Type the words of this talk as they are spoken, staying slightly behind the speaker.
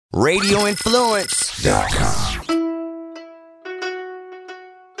RadioInfluence.com.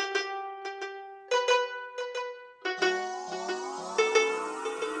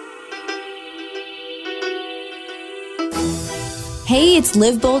 Hey, it's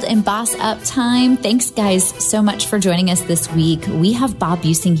Live Bold and Boss Up time. Thanks, guys, so much for joining us this week. We have Bob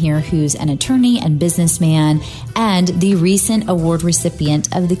Busing here, who's an attorney and businessman and the recent award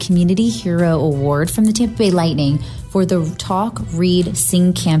recipient of the Community Hero Award from the Tampa Bay Lightning for the Talk, Read,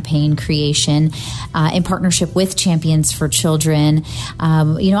 Sing campaign creation in partnership with Champions for Children.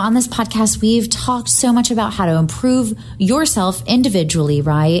 On this podcast, we've talked so much about how to improve yourself individually,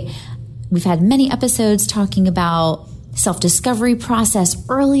 right? We've had many episodes talking about self-discovery process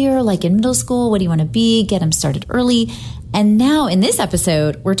earlier, like in middle school. What do you want to be? Get them started early. And now in this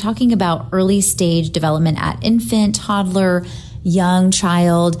episode, we're talking about early stage development at infant, toddler, young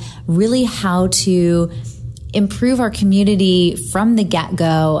child, really how to improve our community from the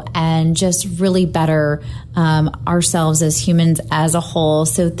get-go and just really better ourselves as humans as a whole.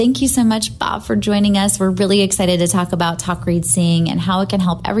 So thank you so much, Bob, for joining us. We're really excited to talk about Talk, Read, Sing and how it can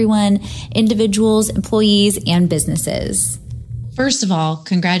help everyone, individuals, employees, and businesses. First of all,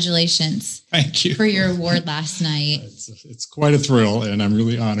 congratulations. Thank you for your award last night. It's quite a thrill, and I'm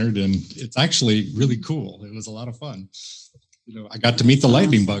really honored, and it's actually really cool. It was a lot of fun. I got to meet the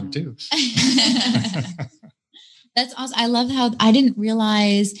lightning bug too. That's awesome. I love how I didn't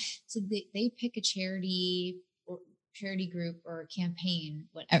realize. So they pick a charity or charity group or a campaign.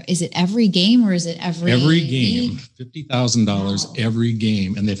 What is it? Every game or is it every game? $50,000 every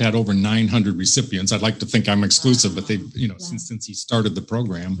game, and they've had over 900 recipients. I'd like to think I'm exclusive, but they've since he started the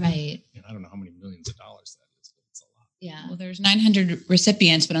program, right? And I don't know how many millions of dollars that is, but it's a lot. Yeah. Well, there's 900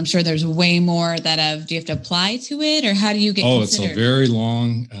 recipients, but I'm sure there's way more that do you have to apply to it, or how do you get considered? It's a very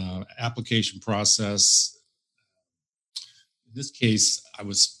long application process. In this case, I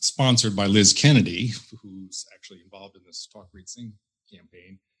was sponsored by Liz Kennedy, who's actually involved in this Talk, Read, Sing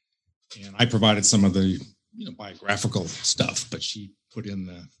campaign. And I provided some of the biographical stuff, but she put in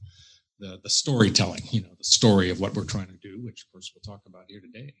the storytelling, the story of what we're trying to do, which of course we'll talk about here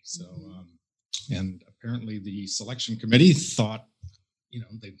today. So, and apparently the selection committee thought,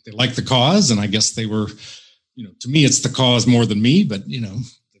 they liked the cause, and I guess they were, to me, it's the cause more than me, but, they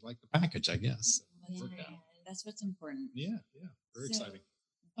like the package, I guess. That's what's important. Yeah. Very exciting.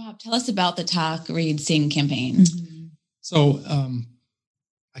 Bob, tell us about the Talk, Read, Sing campaign. Mm-hmm. So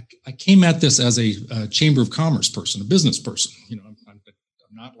I came at this as a Chamber of Commerce person, a business person. I'm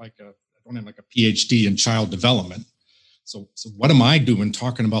not I don't have a PhD in child development. So what am I doing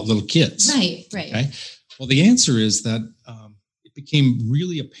talking about little kids? Right. Okay. Well, the answer is that it became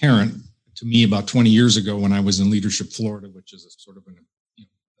really apparent to me about 20 years ago when I was in Leadership Florida, which is a sort of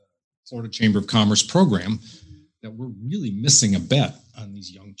Florida Chamber of Commerce program, that we're really missing a bet on these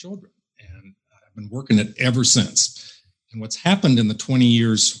young children. And I've been working it ever since. And what's happened in the 20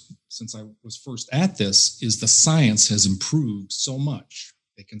 years since I was first at this is the science has improved so much.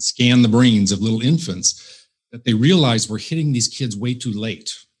 They can scan the brains of little infants that they realize we're hitting these kids way too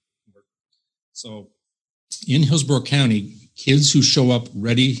late. So in Hillsborough County, kids who show up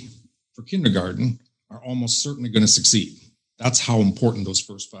ready for kindergarten are almost certainly going to succeed. That's how important those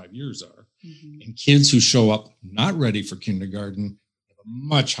first 5 years are. Mm-hmm. And kids who show up not ready for kindergarten have a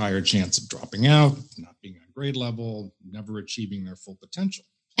much higher chance of dropping out, not being on grade level, never achieving their full potential.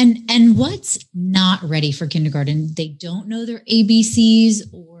 And what's not ready for kindergarten? They don't know their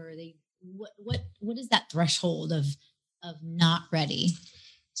ABCs, or what is that threshold of not ready?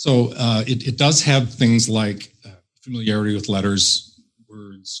 So it does have things like familiarity with letters,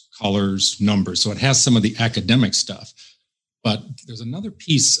 words, colors, numbers. So it has some of the academic stuff. But there's another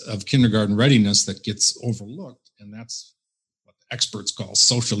piece of kindergarten readiness that gets overlooked, and that's what the experts call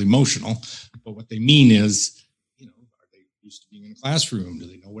social emotional. But what they mean is, are they used to being in a classroom? Do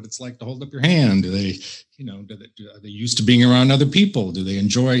they know what it's like to hold up your hand? Do they, are they used to being around other people? Do they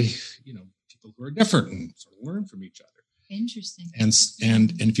enjoy, people who are different and sort of learn from each other? Interesting. And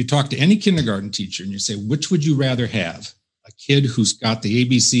if you talk to any kindergarten teacher and you say, which would you rather have? A kid who's got the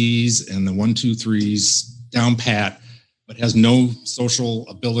ABCs and the 1, 2, 3s down pat, but has no social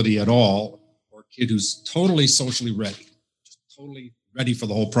ability at all, or a kid who's totally socially ready, just totally ready for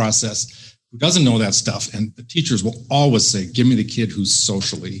the whole process, who doesn't know that stuff. And the teachers will always say, give me the kid who's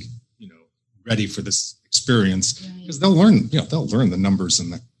socially, ready for this experience, because they'll learn the numbers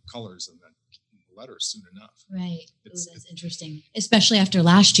and the colors and the letters soon enough. Right. That's interesting, especially after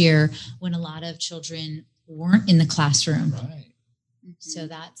last year when a lot of children weren't in the classroom. Right. So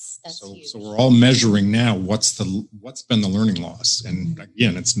that's huge. So we're all measuring now what's been the learning loss. And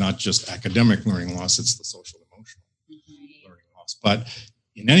again, it's not just academic learning loss, it's the social emotional learning loss. But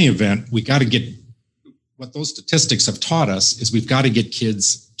in any event, we got to get, what those statistics have taught us is we've got to get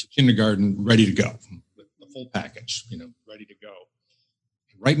kids to kindergarten ready to go, with the full package, ready to go.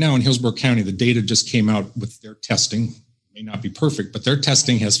 Right now in Hillsborough County, the data just came out with their testing. May not be perfect, but their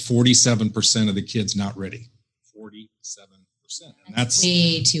testing has 47% of the kids not ready. 47%. And that's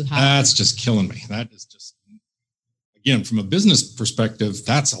way too high. That's just killing me. That is just, again, from a business perspective,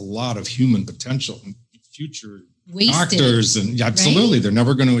 that's a lot of human potential and future wasted. Doctors. And absolutely, right?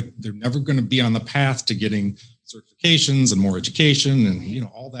 They're never going to be on the path to getting certifications and more education and,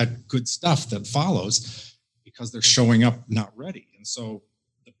 all that good stuff that follows because they're showing up not ready. And so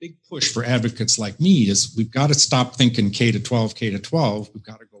the big push for advocates like me is we've got to stop thinking K to 12. We've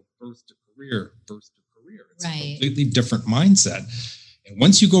got to go birth to career. It's right. A completely different mindset. And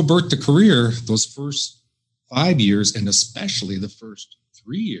once you go birth to career, those first 5 years, and especially the first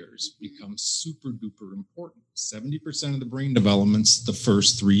 3 years, become super duper important. 70% of the brain development's the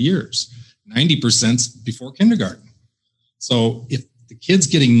first 3 years, 90%'s before kindergarten. So if the kid's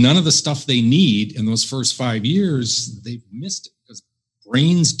getting none of the stuff they need in those first 5 years, they've missed it because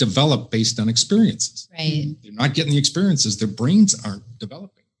brains develop based on experiences. Right. They're not getting the experiences. Their brains aren't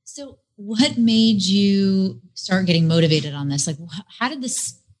developing. So what made you start getting motivated on this? Like, how did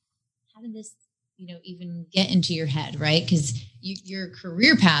this, even get into your head, right? Because your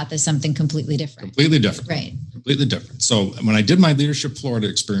career path is something completely different. Completely different. Right. Completely different. So when I did my Leadership Florida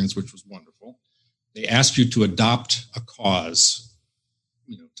experience, which was wonderful, they asked you to adopt a cause,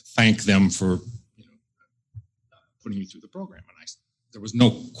 to thank them for, putting you through the program. And there was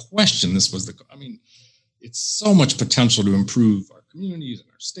no question this was it's so much potential to improve our communities and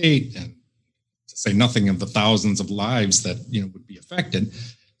our state, and to say nothing of the thousands of lives that, would be affected.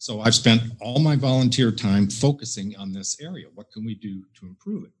 So I've spent all my volunteer time focusing on this area. What can we do to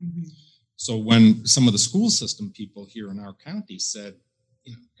improve it? Mm-hmm. So when some of the school system people here in our county said,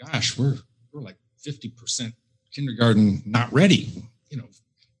 gosh, we're like 50% kindergarten not ready,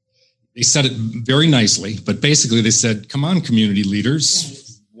 they said it very nicely, but basically they said, come on, community leaders, right.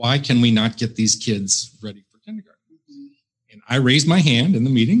 Why can we not get these kids ready for kindergarten? Mm-hmm. And I raised my hand in the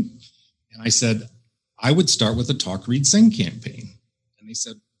meeting and I said, I would start with a Talk, Read, Sing campaign. And they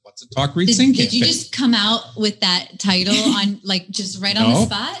said, what's a Talk, Read, Sing campaign? Did you just come out with that title on just right on the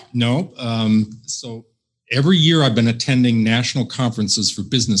spot? No. So every year I've been attending national conferences for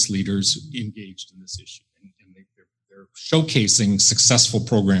business leaders engaged in this issue. And they're showcasing successful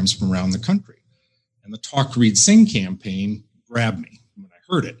programs from around the country. And the Talk, Read, Sing campaign grabbed me when I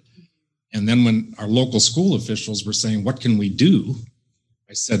heard it. And then when our local school officials were saying, what can we do?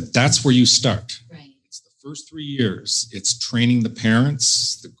 I said, that's where you start. Right. It's the first 3 years. It's training the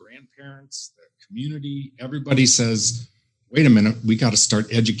parents, the grandparents, the community. Everybody says, wait a minute, we got to start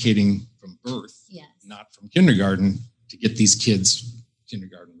educating from birth, yes. Not from kindergarten, to get these kids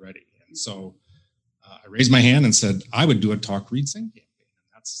kindergarten ready. And so I raised my hand and said, I would do a Talk, Read, Sing campaign.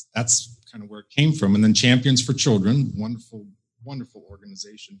 And that's kind of where it came from. And then Champions for Children, wonderful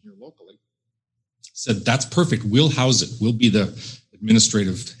organization here locally, said, that's perfect. We'll house it. We'll be the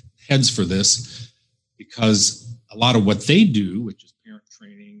administrative heads for this, because a lot of what they do, which is parent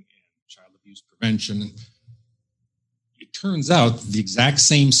training and child abuse prevention, it turns out the exact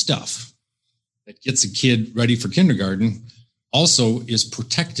same stuff that gets a kid ready for kindergarten also is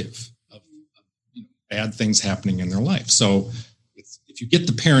protective of bad things happening in their life. So if you get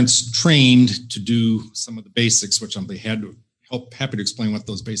the parents trained to do some of the basics, which I'm happy to explain what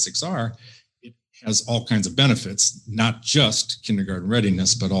those basics are, it has all kinds of benefits, not just kindergarten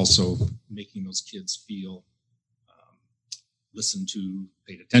readiness, but also making those kids feel listened to,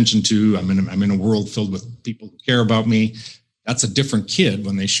 paid attention to. I'm in a world filled with people who care about me. That's a different kid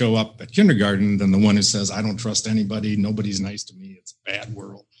when they show up at kindergarten than the one who says, I don't trust anybody. Nobody's nice to me. It's a bad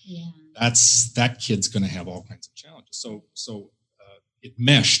world. Yeah. That kid's going to have all kinds of challenges. So it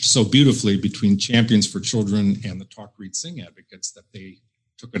meshed so beautifully between Champions for Children and the Talk, Read, Sing advocates that they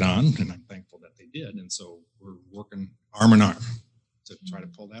took it on, and I'm thankful that they did. And so we're working arm in arm to try to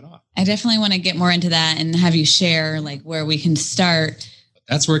pull that off. I definitely want to get more into that and have you share where we can start. But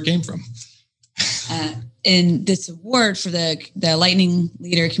that's where it came from. In this award for the Lightning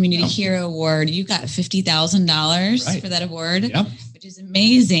Leader Community Hero Award, you got $50,000 for that award, which is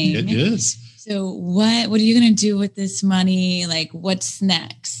amazing. It is. So what are you going to do with this money? What's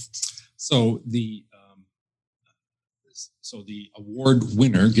next? So the award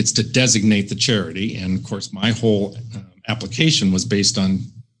winner gets to designate the charity. And of course, my whole application was based on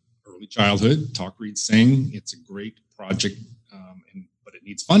early childhood, Talk, Read, Sing. It's a great project, but it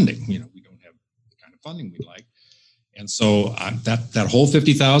needs funding. We don't have the kind of funding we'd like. And so that whole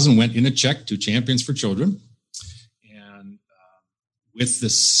 $50,000 went in a check to Champions for Children. And with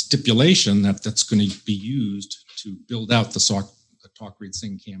this stipulation that's going to be used to build out the Talk, Read,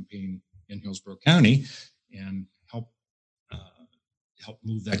 Sing campaign in Hillsborough County and help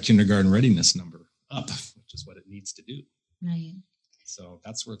move that kindergarten readiness number up, which is what it needs to do. Right. So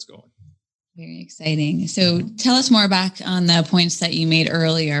that's where it's going. Very exciting. So tell us more back on the points that you made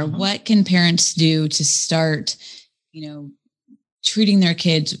earlier. What can parents do to start, treating their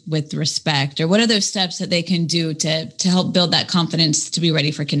kids with respect, or what are those steps that they can do to help build that confidence to be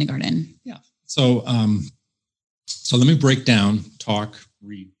ready for kindergarten? Yeah. So let me break down talk,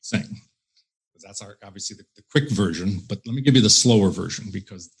 read, sing. That's obviously the quick version, but let me give you the slower version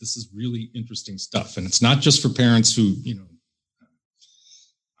because this is really interesting stuff. And it's not just for parents who,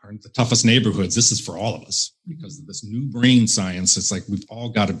 are in the toughest neighborhoods. This is for all of us because of this new brain science. It's like we've all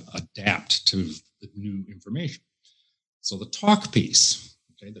got to adapt to the new information. So the talk piece,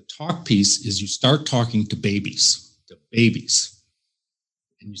 the talk piece is you start talking to babies.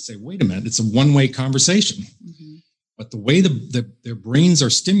 And you say, wait a minute, it's a one-way conversation. Mm-hmm. But the way their brains are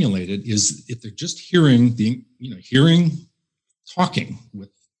stimulated is if they're just hearing talking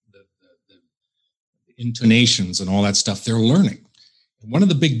with the intonations and all that stuff, they're learning. And one of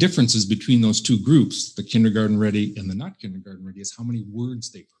the big differences between those two groups, the kindergarten ready and the not kindergarten ready, is how many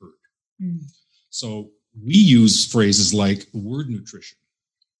words they've heard. Mm. So we use phrases like word nutrition,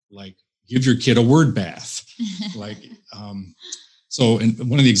 like give your kid a word bath, So, and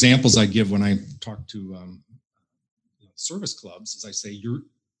one of the examples I give when I talk to service clubs is I say,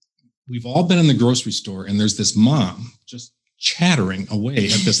 we've all been in the grocery store and there's this mom just chattering away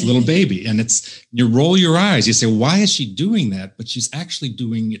at this little baby. And you roll your eyes, you say, why is she doing that? But she's actually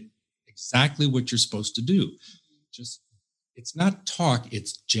doing it exactly what you're supposed to do. It's not talk,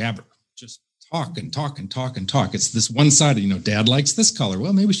 it's jabber. Just talk and talk and talk and talk. It's this one-sided, dad likes this color.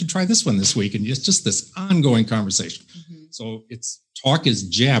 Well, maybe we should try this one this week. And it's just this ongoing conversation. Mm-hmm. So talk is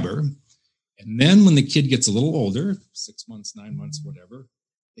jabber. And then when the kid gets a little older, 6 months, 9 months, whatever,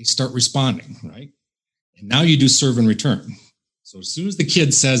 they start responding, right? And now you do serve and return. So as soon as the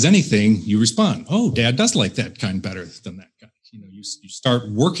kid says anything, you respond. Oh, dad does like that kind better than that kind. You start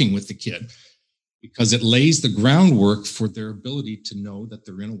working with the kid because it lays the groundwork for their ability to know that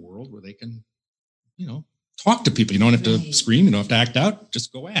they're in a world where they can, talk to people. You don't have to scream. You don't have to act out.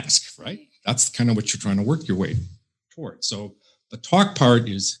 Just go ask, right? That's kind of what you're trying to work your way toward. So the talk part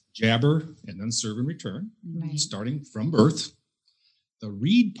is jabber and then serve and return, starting from birth. The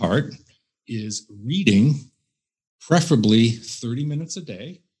read part is reading, preferably 30 minutes a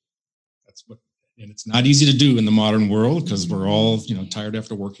day. And it's not easy to do in the modern world because we're all, tired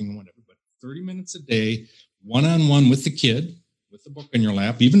after working and whatever, but 30 minutes a day, one-on-one with the kid, with the book in your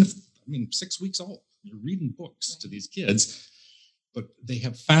lap, even if, 6 weeks old, you're reading books to these kids, but they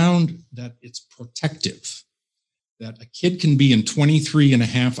have found that it's protective. That a kid can be in 23 and a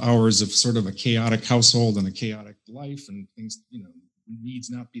half hours of sort of a chaotic household and a chaotic life and things, needs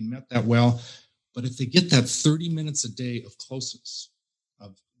not being met that well. But if they get that 30 minutes a day of closeness,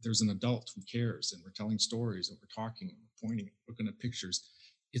 of there's an adult who cares and we're telling stories and we're talking and we're pointing and looking at pictures,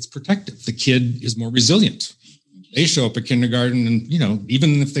 it's protective. The kid is more resilient. They show up at kindergarten and,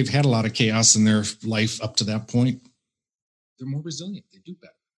 even if they've had a lot of chaos in their life up to that point, they're more resilient. They do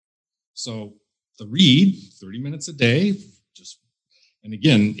better. So the read 30 minutes a day, and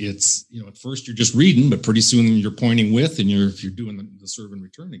again, it's, at first you're just reading, but pretty soon you're pointing with, and you're doing the serve and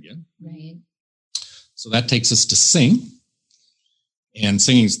return again. Right. So that takes us to sing. And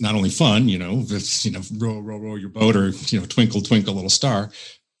singing is not only fun, row your boat or, twinkle, twinkle, little star.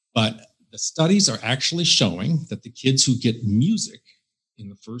 But the studies are actually showing that the kids who get music in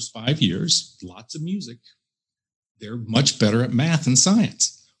the first 5 years, lots of music, they're much better at math and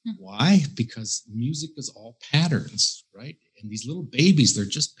science. Why? Because music is all patterns, right? And these little babies, they're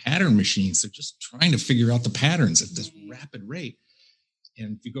just pattern machines. They're just trying to figure out the patterns at this rapid rate.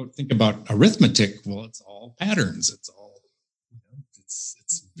 And if you go think about arithmetic, well, it's all patterns. It's all,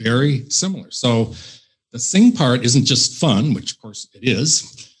 it's very similar. So the sing part isn't just fun, which of course it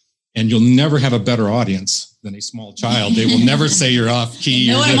is. And you'll never have a better audience than a small child. They will never say you're off key.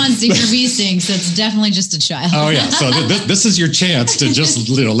 No one wants to hear me sing, so it's definitely just a child. Oh yeah, so this is your chance to just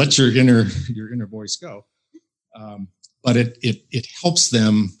let your inner voice go. But it helps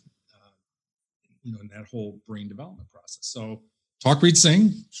them, in that whole brain development process. So talk, read,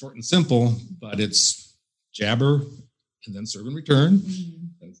 sing, short and simple, but it's jabber and then serve and return.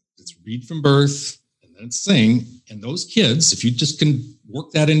 Mm-hmm. It's read from birth and then it's sing. And those kids, if you just can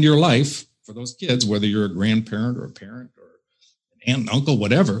work that into your life for those kids, whether you're a grandparent or a parent or an aunt and uncle,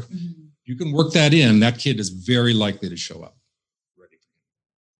 whatever, you can work that in. That kid is very likely to show up ready.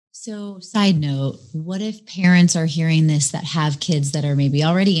 So, side note, what if parents are hearing this that have kids that are maybe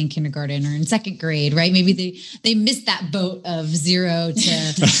already in kindergarten or in second grade, right? Maybe they missed that boat of 0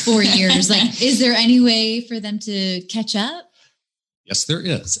 to 4 years. Like, is there any way for them to catch up? Yes, there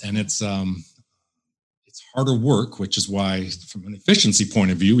is. And it's harder work, which is why from an efficiency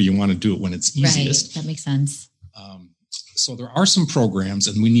point of view, you want to do it when it's easiest. Right. That makes sense. So there are some programs,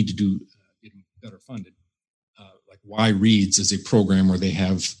 and we need to do get better funded. Like Y Reads is a program where they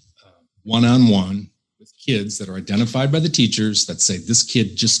have one-on-one with kids that are identified by the teachers that say this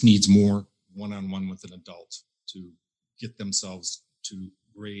kid just needs more one-on-one with an adult to get themselves to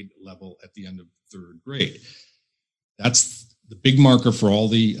grade level at the end of third grade. That's the big marker for all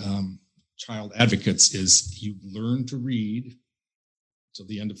the child advocates is you learn to read till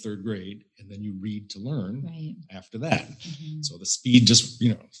the end of third grade, and then you read to learn after that. Mm-hmm. So the speed just,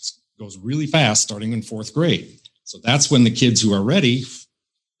 goes really fast starting in fourth grade. So that's when the kids who are ready,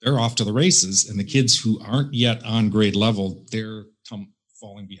 they're off to the races, and the kids who aren't yet on grade level, they're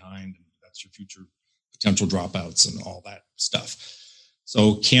falling behind. And that's your future potential dropouts and all that stuff.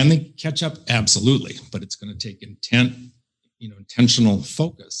 So can they catch up? Absolutely. But it's going to take intentional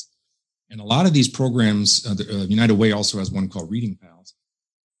focus. And a lot of these programs, United Way also has one called Reading Pals.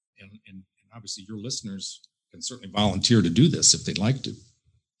 And obviously your listeners can certainly volunteer to do this if they'd like to.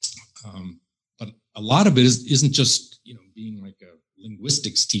 But a lot of it isn't just, being like a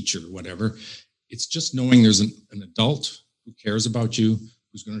linguistics teacher or whatever. It's just knowing there's an adult who cares about you,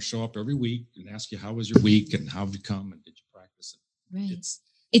 who's going to show up every week and ask you, how was your week and how have you come and did you practice it? Right.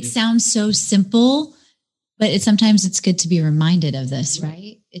 It sounds so simple, but sometimes it's good to be reminded of this,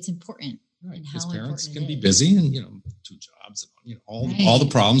 right? It's important. Right. Because parents can be busy and, 2 jobs, all the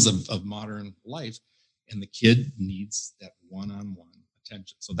problems of modern life. And the kid needs that one-on-one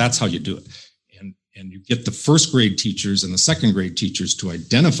attention. So that's how you do it. And you get the first grade teachers and the second grade teachers to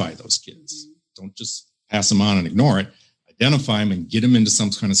identify those kids. Don't just pass them on and ignore it. Identify them and get them into some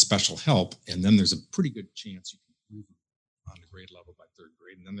kind of special help. And then there's a pretty good chance you can move them on to grade level by third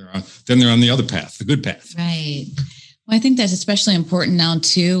grade. And then they're on the other path, the good path. Right. Well, I think that's especially important now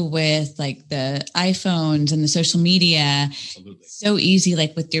too, with like the iPhones and the social media. Absolutely. So easy,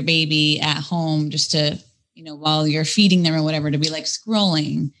 like with your baby at home, just to, while you're feeding them or whatever, to be like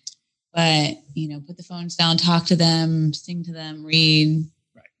scrolling, but, put the phones down, talk to them, sing to them, read,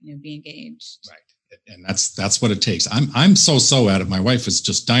 right. Be engaged. Right. And that's what it takes. I'm so at it. My wife is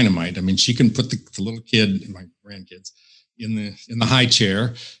just dynamite. I mean, she can put the little kid and my grandkids in the high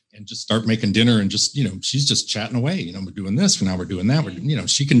chair and just start making dinner and just, she's just chatting away, we're doing this, now we're doing that.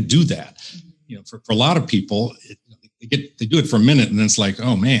 She can do that. Mm-hmm. For a lot of people, they do it for a minute and then it's like,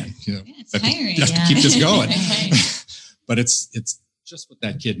 oh man, it's tiring. You have to keep this going. But it's just what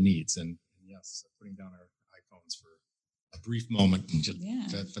that kid needs. And yes, putting down our iPhones for a brief moment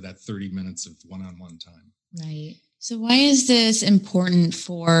for that 30 minutes of one-on-one time. Right. So why is this important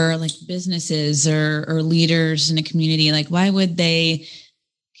for like businesses or leaders in a community? Like, why would they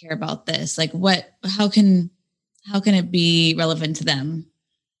care about this? Like how can it be relevant to them?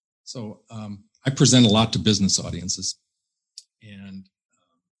 So I present a lot to business audiences, and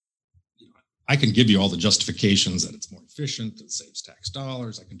I can give you all the justifications that it's more efficient, it saves tax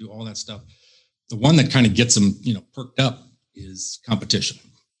dollars. I can do all that stuff. The one that kind of gets them, perked up is competition.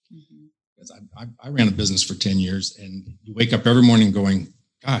 Mm-hmm. Because I ran a business for 10 years, and you wake up every morning going,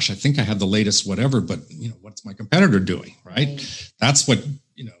 gosh, I think I had the latest whatever, but what's my competitor doing? Right. That's what,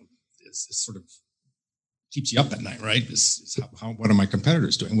 is sort of keeps you up at night, right? Is what are my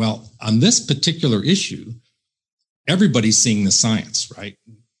competitors doing? Well, on this particular issue, everybody's seeing the science, right?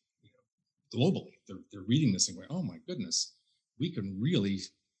 Globally, they're reading this and going, oh my goodness, we can really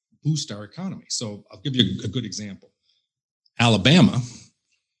boost our economy. So I'll give you a good example. Alabama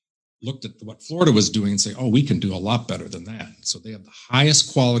looked at what Florida was doing and say, oh, we can do a lot better than that. So they have the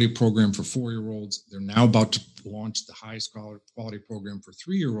highest quality program for 4-year-olds. They're now about to launch the highest quality program for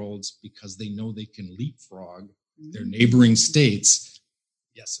 3-year-olds because they know they can leapfrog their neighboring states.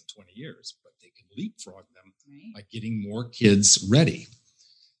 Yes, in 20 years, but they can leapfrog them by getting more kids ready.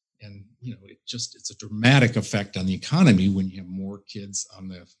 And, it's a dramatic effect on the economy when you have more kids on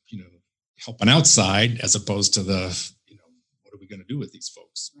the, helping outside as opposed to the, what are we going to do with these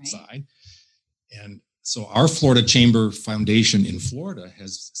folks inside? And so our Florida Chamber Foundation in Florida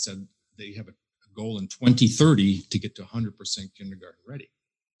has said they have a goal in 2030 to get to 100% kindergarten ready.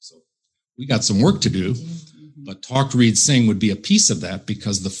 So we got some work to do, but Talk, Read, Sing would be a piece of that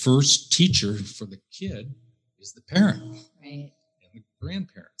because the first teacher for the kid is the parent. Right. And the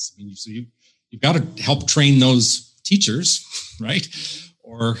grandparents. I mean, so you've got to help train those teachers, right?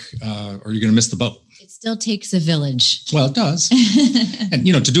 Or you're going to miss the boat. It still takes a village. Well, it does. And,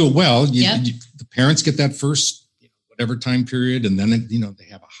 to do it well, Yep. the parents get that first, whatever time period. And then, they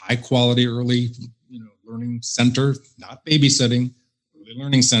have a high quality early, learning center, not babysitting, early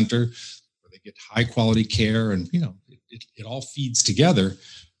learning center, where they get high quality care. And, it all feeds together,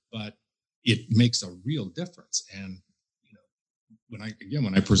 but it makes a real difference. And,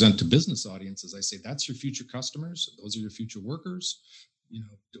 when I present to business audiences, I say, that's your future customers. Those are your future workers.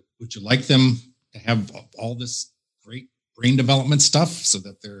 Would you like them to have all this great brain development stuff so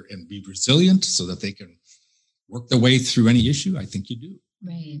that and be resilient so that they can work their way through any issue? I think you do.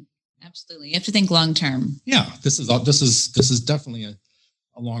 Right. Absolutely. You have to think long term. Yeah, this is definitely a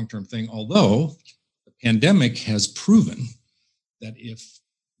long-term thing. Although the pandemic has proven that if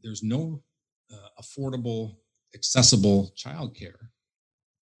there's no affordable, accessible childcare,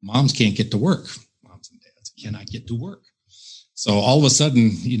 moms can't get to work. Moms and dads cannot get to work. So all of a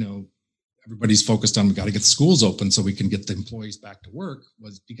sudden, everybody's focused on, we got to get the schools open so we can get the employees back to work.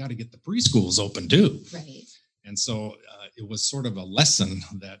 You got to get the preschools open too. Right. And so it was sort of a lesson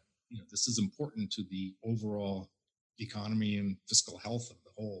that, this is important to the overall economy and fiscal health of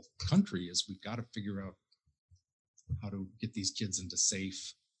the whole country, is we've got to figure out how to get these kids into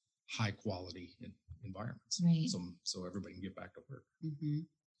safe, high quality environments. Right. So everybody can get back to work. Mm-hmm.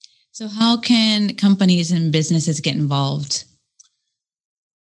 So how can companies and businesses get involved?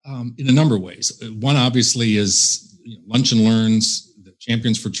 In a number of ways. One obviously is Lunch and Learns. The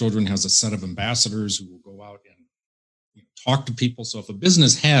Champions for Children has a set of ambassadors who will go out and talk to people. So if a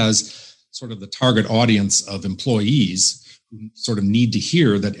business has sort of the target audience of employees who sort of need to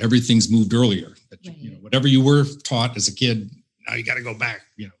hear that everything's moved earlier, that Right. whatever you were taught as a kid, now you got to go back.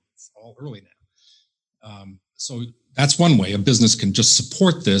 It's all early now. So that's one way a business can just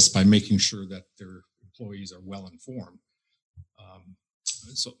support this by making sure that their employees are well informed.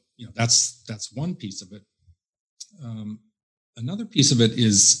 So that's one piece of it. Another piece of it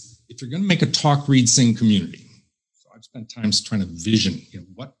is, if you're going to make a talk, read, sing community. So I've spent time trying to vision,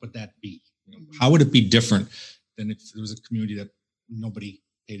 what would that be? How would it be different than if there was a community that nobody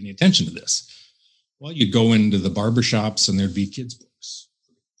paid any attention to this? Well, you'd go into the barbershops and there'd be kids' books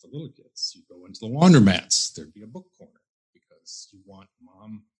for little kids. You go into the laundromats, there'd be a book corner, because you want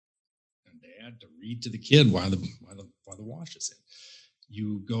mom and dad to read to the kid while the wash is in.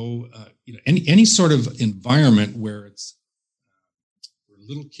 You go, any sort of environment where it's where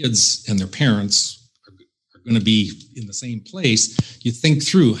little kids and their parents are going to be in the same place. You think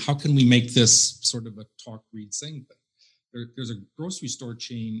through, how can we make this sort of a talk, read, sing thing? There's a grocery store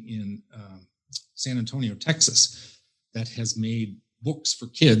chain in San Antonio, Texas, that has made books for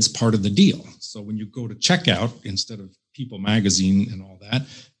kids part of the deal. So when you go to checkout, instead of People magazine and all that,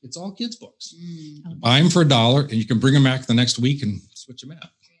 it's all kids' books. Mm. Buy them for $1 and you can bring them back the next week and switch them out.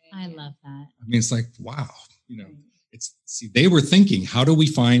 I love that. I mean, it's like, wow, they were thinking, how do we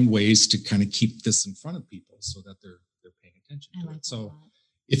find ways to kind of keep this in front of people so that they're paying attention to it? So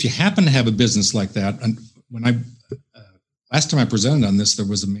if you happen to have a business like that, and when last time I presented on this, there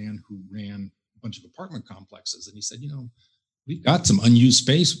was a man who ran a bunch of apartment complexes, and he said, we've got some unused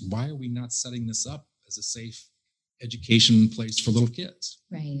space. Why are we not setting this up as a safe education place for little kids?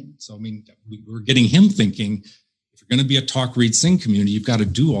 Right. So, we're getting him thinking, if you're going to be a talk, read, sing community, you've got to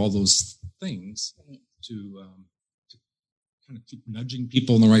do all those things to kind of keep nudging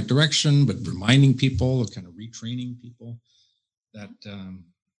people in the right direction, but reminding people, kind of retraining people that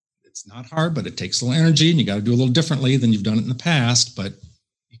it's not hard, but it takes a little energy, and you got to do a little differently than you've done it in the past. But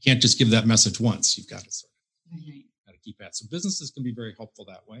you can't just give that message once. You've got to got to keep at. So businesses can be very helpful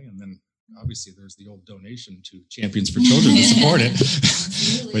that way. And then obviously there's the old donation to Champions for Children to support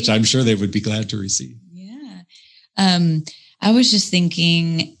it, which I'm sure they would be glad to receive. Yeah. I was just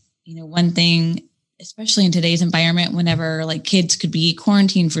thinking, one thing, especially in today's environment, whenever like kids could be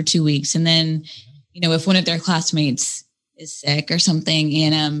quarantined for 2 weeks, and then, if one of their classmates is sick or something,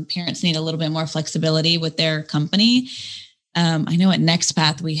 and parents need a little bit more flexibility with their company. I know at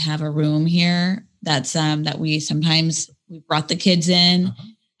NextPath, we have a room here that's that we brought the kids in.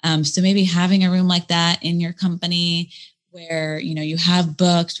 Uh-huh. So maybe having a room like that in your company where, you have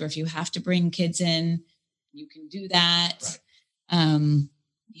books, or if you have to bring kids in, you can do that. Right.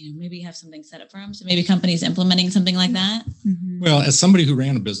 Maybe have something set up for them. So maybe companies implementing something like that. Mm-hmm. Well, as somebody who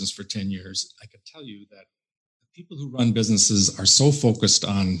ran a business for 10 years, I can tell you that the people who run businesses are so focused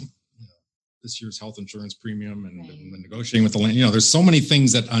on this year's health insurance premium and, Right. and negotiating with the land. There's so many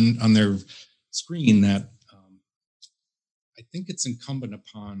things that on their screen that I think it's incumbent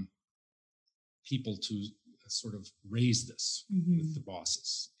upon people to sort of raise this Mm-hmm. with the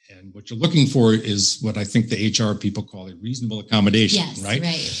bosses And what you're looking for is what I think the HR people call a reasonable accommodation, Yes, right?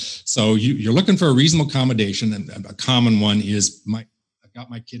 right. So you're looking for a reasonable accommodation, and a common one is I've got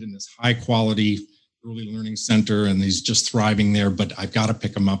my kid in this high quality early learning center, and he's just thriving there, but I've got to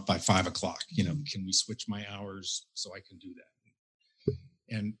pick him up by 5:00. Can we switch my hours so I can do that?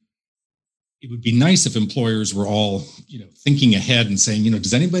 And it would be nice if employers were all, thinking ahead and saying,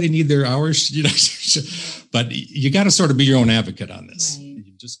 does anybody need their hours? But you got to sort of be your own advocate on this. Right.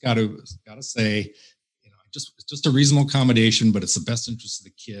 You just got to say, it's just a reasonable accommodation, but it's the best interest of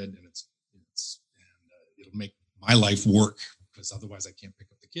the kid, and it'll make my life work, because otherwise I can't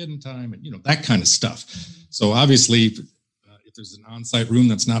pick up the kid in time, and that kind of stuff. So obviously, if there's an on-site room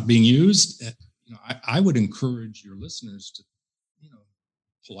that's not being used, I would encourage your listeners to,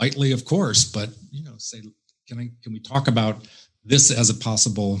 politely, of course, but say, can we talk about this as a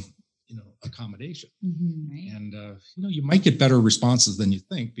possible accommodation? Right. And you might get better responses than you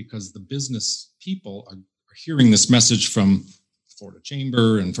think, because the business people are hearing this message from Florida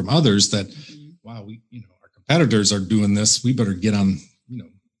Chamber and from others that wow, our competitors are doing this, we better get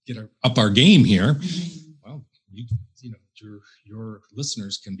up our game here. Well, your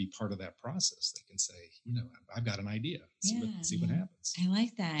listeners can be part of that process. They can say, I've got an idea. See what happens. I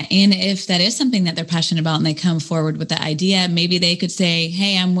like that. And if that is something that they're passionate about and they come forward with the idea, maybe they could say,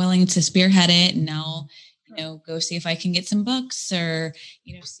 hey, I'm willing to spearhead it, and I'll, go see if I can get some books, or,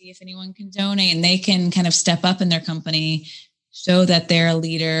 see if anyone can donate, and they can kind of step up in their company, show that they're a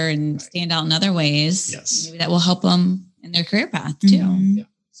leader, and stand out in other ways. Yes. Maybe that will help them in their career path too. Yeah.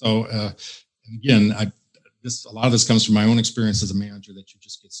 So, again, a lot of this comes from my own experience as a manager, that you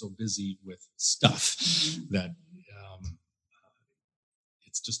just get so busy with stuff that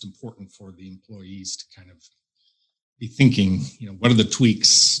it's just important for the employees to kind of be thinking, what are the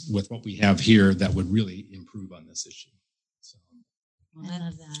tweaks with what we have here that would really improve on this issue? So, I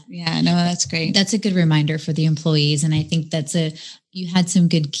love that. Yeah, no, that's great. That's a good reminder for the employees. And I think you had some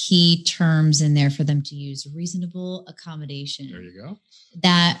good key terms in there for them to use. Reasonable accommodation. There you go.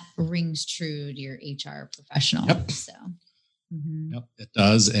 That rings true to your HR professional. Yep. So, Yep, it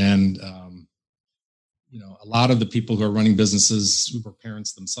does. And, a lot of the people who are running businesses who were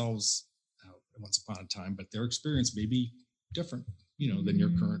parents themselves once upon a time, but their experience may be different, than your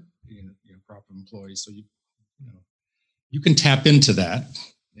current, crop of employees. So you can tap into that,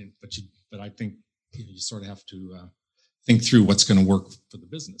 but I think you sort of have to think through what's going to work for the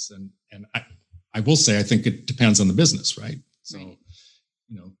business. And I will say, I think it depends on the business, right? So, Right.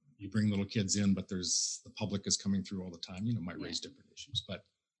 You bring little kids in, but the public is coming through all the time, might raise different issues, but,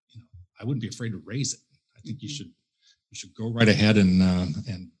 I wouldn't be afraid to raise it. I think you should go right ahead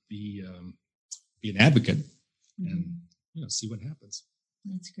and be an advocate and, see what happens.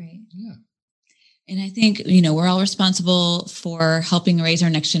 That's great. Yeah. And I think, we're all responsible for helping raise our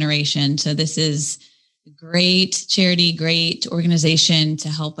next generation. So this is a great charity, great organization to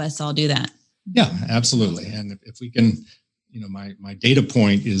help us all do that. Yeah, absolutely. And if we can, my data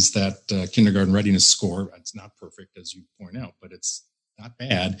point is that kindergarten readiness score, it's not perfect, as you point out, but it's not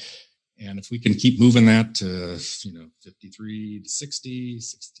bad. And if we can keep moving that to, 53 to 60,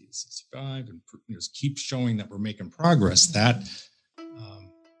 60 to 65, and just keep showing that we're making progress, that's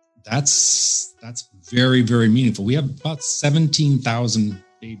very, very meaningful. We have about 17,000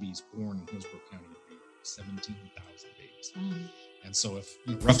 babies born in Hillsborough County. 17,000 babies. Wow. And so if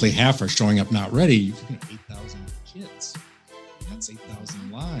roughly half are showing up not ready, you can have 8,000 kids. That's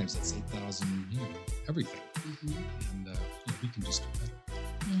 8,000 lives. That's 8,000, everything. And we can just do better.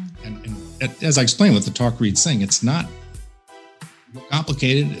 Yeah. And as I explained with the talk, read, sing, it's not real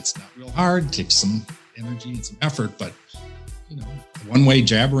complicated. It's not real hard. It takes some energy and some effort, but a one-way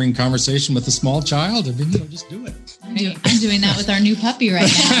jabbering conversation with a small child, just do it. I'm doing that with our new puppy right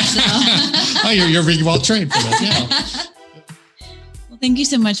now. So. Oh, you're really well trained for that. Yeah. Well, thank you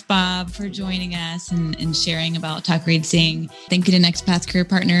so much, Bob, for joining us and sharing about Talk, Read, Sing. Thank you to Next Path Career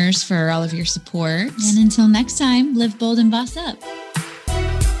Partners for all of your support. And until next time, live bold and boss up.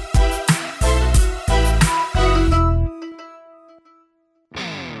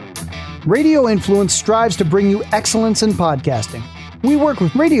 Radio Influence strives to bring you excellence in podcasting. We work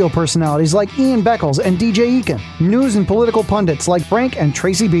with radio personalities like Ian Beckles and DJ Eakin, news and political pundits like Frank and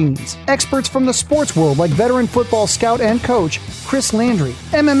Tracy Beans, experts from the sports world like veteran football scout and coach Chris Landry,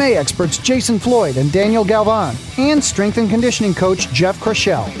 MMA experts Jason Floyd and Daniel Galvan, and strength and conditioning coach Jeff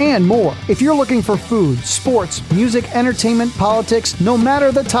Crochelle, and more. If you're looking for food, sports, music, entertainment, politics, no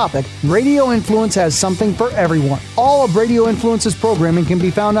matter the topic, Radio Influence has something for everyone. All of Radio Influence's programming can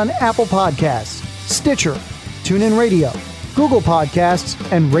be found on Apple Podcasts, Stitcher, TuneIn Radio, Google Podcasts,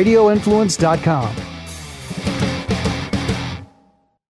 and RadioInfluence.com.